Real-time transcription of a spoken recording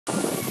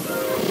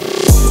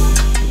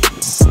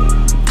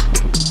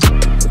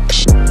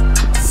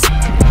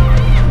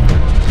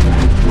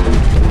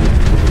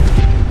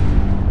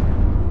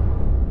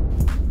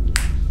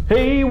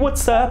Hey,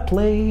 what's up,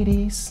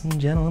 ladies and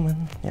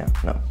gentlemen? Yeah,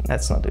 no,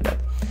 let's not do that.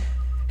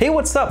 Hey,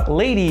 what's up,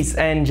 ladies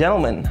and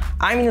gentlemen?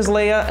 I'm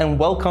Aleya and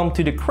welcome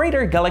to the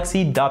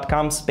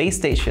CreatorGalaxy.com space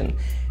station.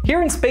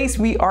 Here in space,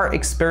 we are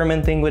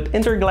experimenting with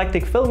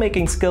intergalactic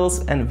filmmaking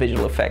skills and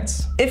visual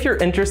effects. If you're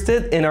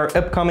interested in our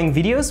upcoming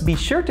videos, be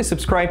sure to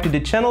subscribe to the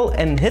channel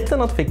and hit the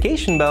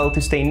notification bell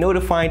to stay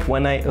notified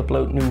when I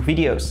upload new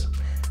videos.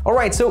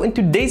 Alright, so in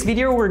today's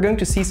video, we're going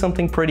to see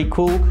something pretty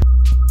cool.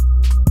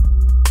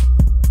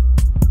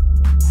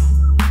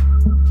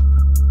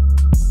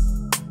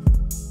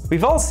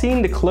 We've all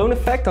seen the clone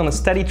effect on a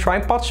steady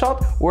tripod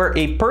shot, where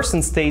a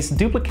person stays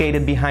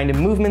duplicated behind the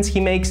movements he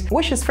makes,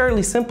 which is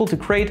fairly simple to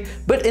create,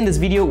 but in this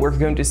video we're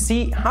going to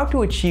see how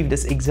to achieve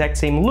this exact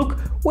same look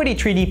with a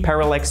 3D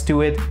parallax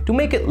to it to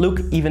make it look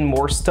even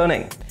more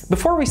stunning.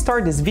 Before we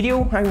start this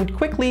video, I would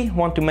quickly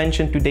want to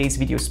mention today's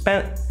video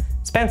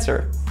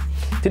sponsor.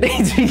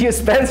 Today's video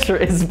sponsor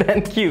is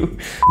BenQ.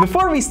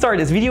 Before we start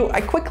this video, I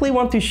quickly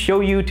want to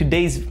mention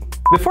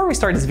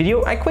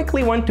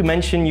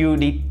you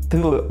the...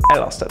 I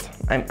lost it.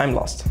 I'm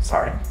lost.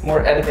 Sorry.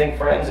 More editing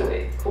for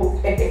Enzo.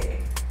 Cool.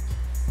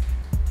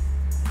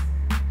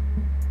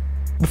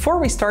 Before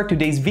we start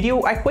today's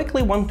video, I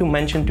quickly want to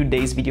mention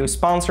today's video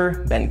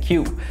sponsor,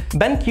 BenQ.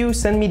 BenQ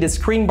sent me the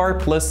Screen Bar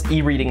Plus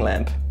e-reading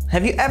lamp.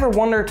 Have you ever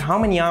wondered how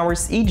many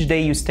hours each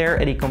day you stare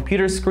at a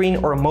computer screen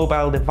or a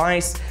mobile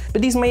device,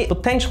 but these may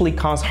potentially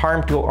cause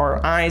harm to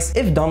our eyes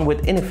if done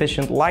with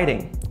inefficient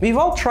lighting? We've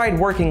all tried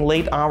working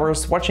late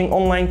hours, watching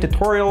online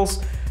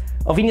tutorials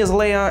of Ignace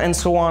and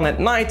so on at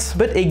night,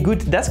 but a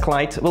good desk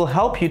light will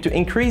help you to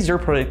increase your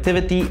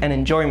productivity and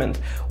enjoyment,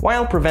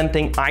 while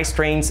preventing eye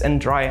strains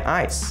and dry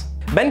eyes.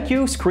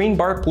 BenQ Screen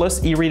Bar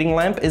Plus e-reading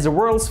lamp is the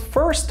world's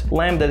first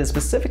lamp that is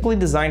specifically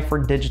designed for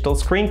digital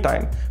screen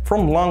time.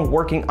 From long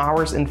working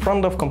hours in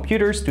front of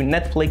computers to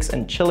Netflix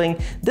and chilling,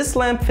 this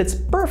lamp fits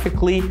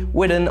perfectly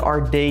within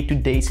our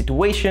day-to-day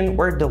situation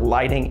where the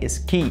lighting is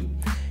key.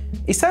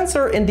 A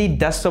sensor in the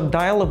desktop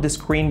dial of the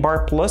Screen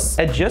Bar Plus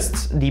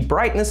adjusts the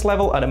brightness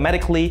level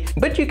automatically,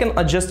 but you can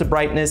adjust the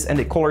brightness and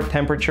the color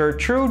temperature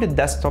through the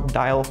desktop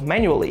dial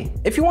manually.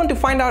 If you want to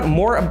find out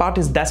more about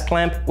this desk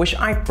lamp, which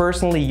I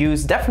personally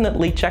use,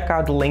 definitely check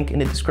out the link in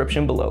the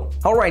description below.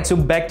 Alright, so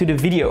back to the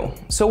video.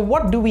 So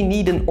what do we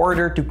need in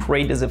order to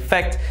create this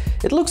effect?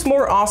 It looks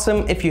more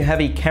awesome if you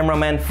have a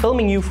cameraman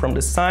filming you from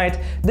the side.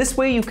 This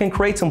way you can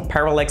create some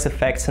parallax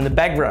effects in the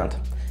background.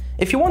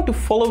 If you want to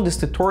follow this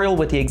tutorial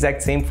with the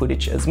exact same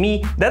footage as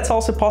me, that's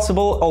also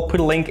possible. I'll put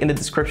a link in the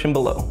description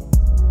below.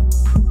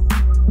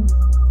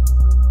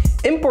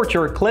 Import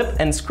your clip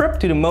and script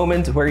to the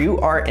moment where you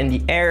are in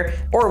the air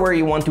or where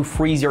you want to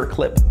freeze your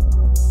clip.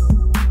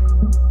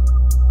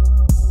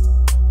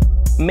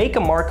 Make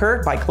a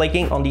marker by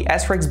clicking on the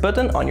asterisk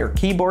button on your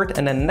keyboard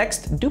and then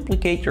next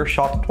duplicate your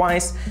shot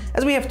twice,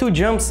 as we have 2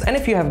 jumps, and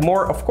if you have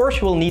more, of course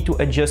you will need to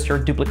adjust your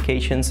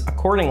duplications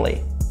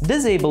accordingly.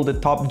 Disable the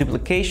top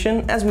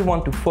duplication as we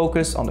want to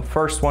focus on the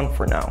first one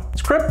for now.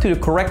 Script to the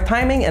correct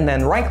timing and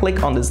then right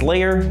click on this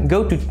layer,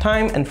 go to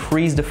time and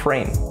freeze the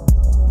frame.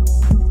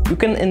 You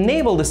can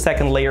enable the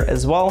second layer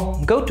as well,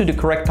 go to the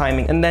correct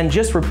timing and then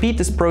just repeat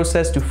this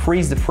process to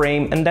freeze the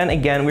frame, and then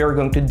again we are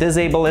going to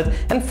disable it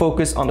and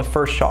focus on the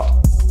first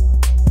shot.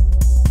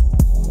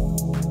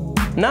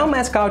 Now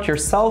mask out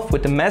yourself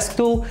with the mask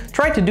tool.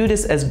 Try to do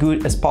this as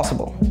good as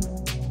possible.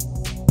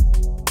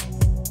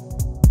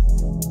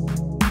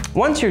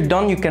 Once you're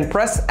done, you can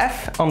press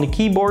F on the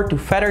keyboard to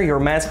feather your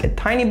mask a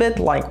tiny bit,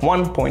 like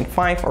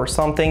 1.5 or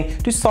something,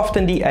 to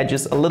soften the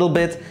edges a little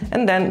bit,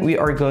 and then we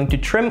are going to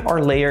trim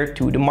our layer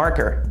to the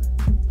marker.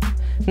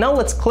 Now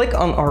let's click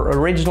on our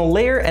original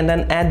layer and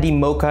then add the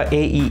Mocha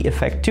AE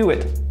effect to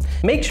it.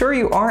 Make sure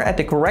you are at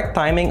the correct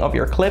timing of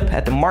your clip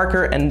at the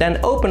marker and then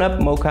open up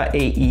Mocha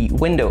AE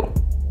window.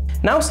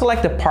 Now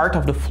select a part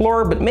of the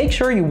floor, but make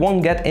sure you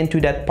won't get into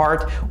that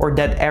part or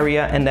that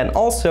area, and then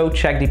also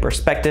check the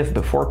perspective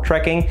before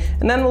tracking,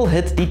 and then we'll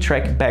hit the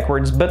track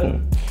backwards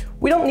button.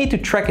 We don't need to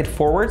track it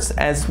forwards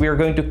as we are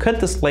going to cut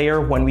this layer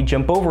when we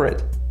jump over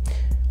it.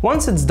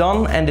 Once it's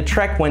done and the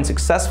track went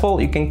successful,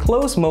 you can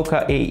close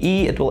Mocha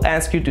AE. It will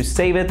ask you to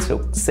save it,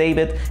 so save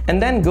it, and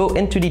then go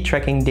into the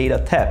Tracking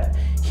Data tab.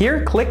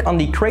 Here, click on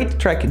the Create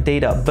Track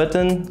Data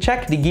button,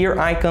 check the gear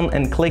icon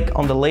and click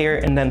on the layer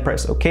and then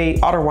press OK,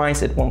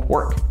 otherwise it won't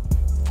work.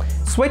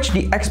 Switch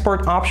the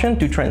export option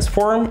to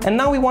transform, and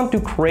now we want to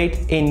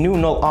create a new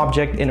null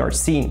object in our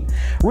scene.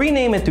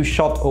 Rename it to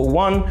shot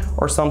 01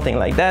 or something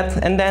like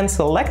that, and then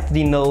select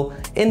the null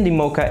in the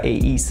Mocha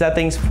AE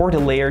settings for the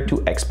layer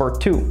to export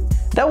to.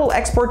 That will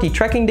export the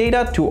tracking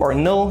data to our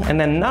null, and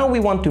then now we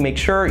want to make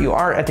sure you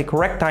are at the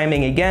correct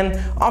timing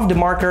again of the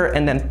marker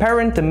and then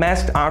parent the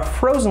masked out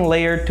frozen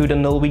layer to the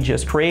null we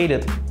just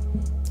created.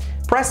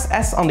 Press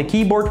S on the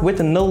keyboard with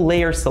the null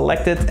layer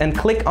selected and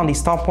click on the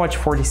stopwatch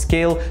for the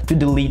scale to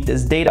delete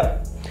this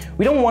data.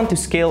 We don't want to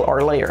scale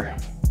our layer.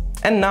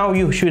 And now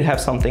you should have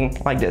something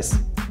like this.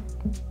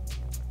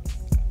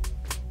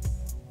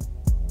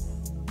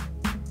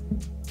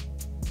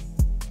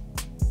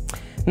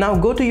 Now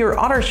go to your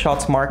other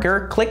shots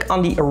marker, click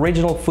on the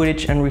original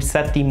footage and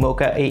reset the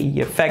Mocha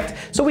AE effect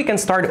so we can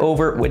start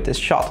over with this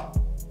shot.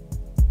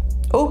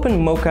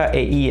 Open Mocha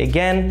AE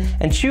again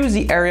and choose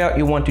the area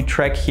you want to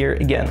track here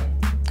again.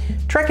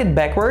 Track it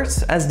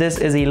backwards. As this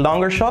is a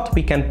longer shot,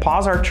 we can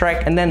pause our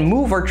track and then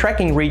move our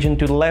tracking region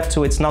to the left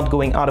so it's not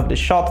going out of the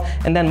shot,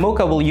 and then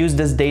Mocha will use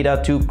this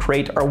data to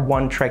create our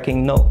one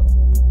tracking null.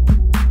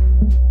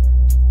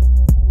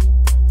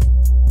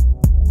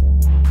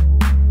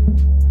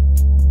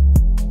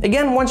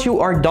 Again, once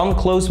you are done,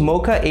 close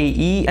Mocha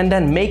AE and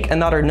then make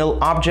another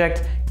null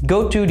object.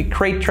 Go to the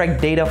Create Track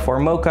Data for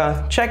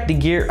Mocha, check the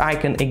gear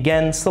icon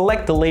again,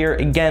 select the layer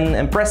again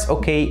and press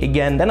OK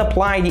again, then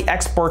apply the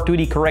export to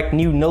the correct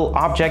new null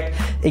object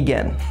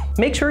again.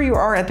 Make sure you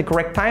are at the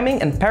correct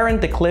timing and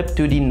parent the clip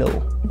to the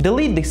null.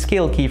 Delete the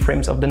scale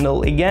keyframes of the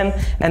null again,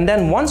 and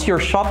then once your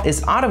shot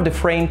is out of the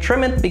frame,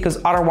 trim it because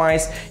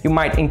otherwise you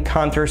might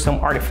encounter some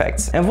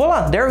artifacts. And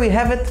voila, there we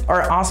have it,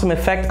 our awesome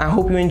effect. I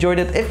hope you enjoyed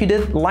it. If you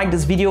did, like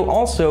this video.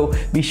 Also,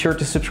 be sure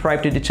to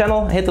subscribe to the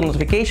channel, hit the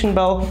notification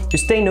bell to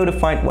stay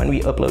notified when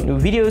we upload new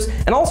videos,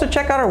 and also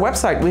check out our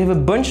website. We have a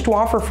bunch to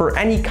offer for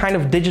any kind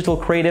of digital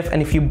creative,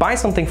 and if you buy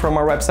something from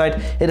our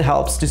website, it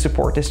helps to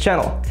support this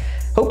channel.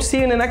 Hope to see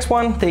you in the next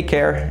one. Take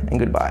care and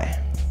goodbye.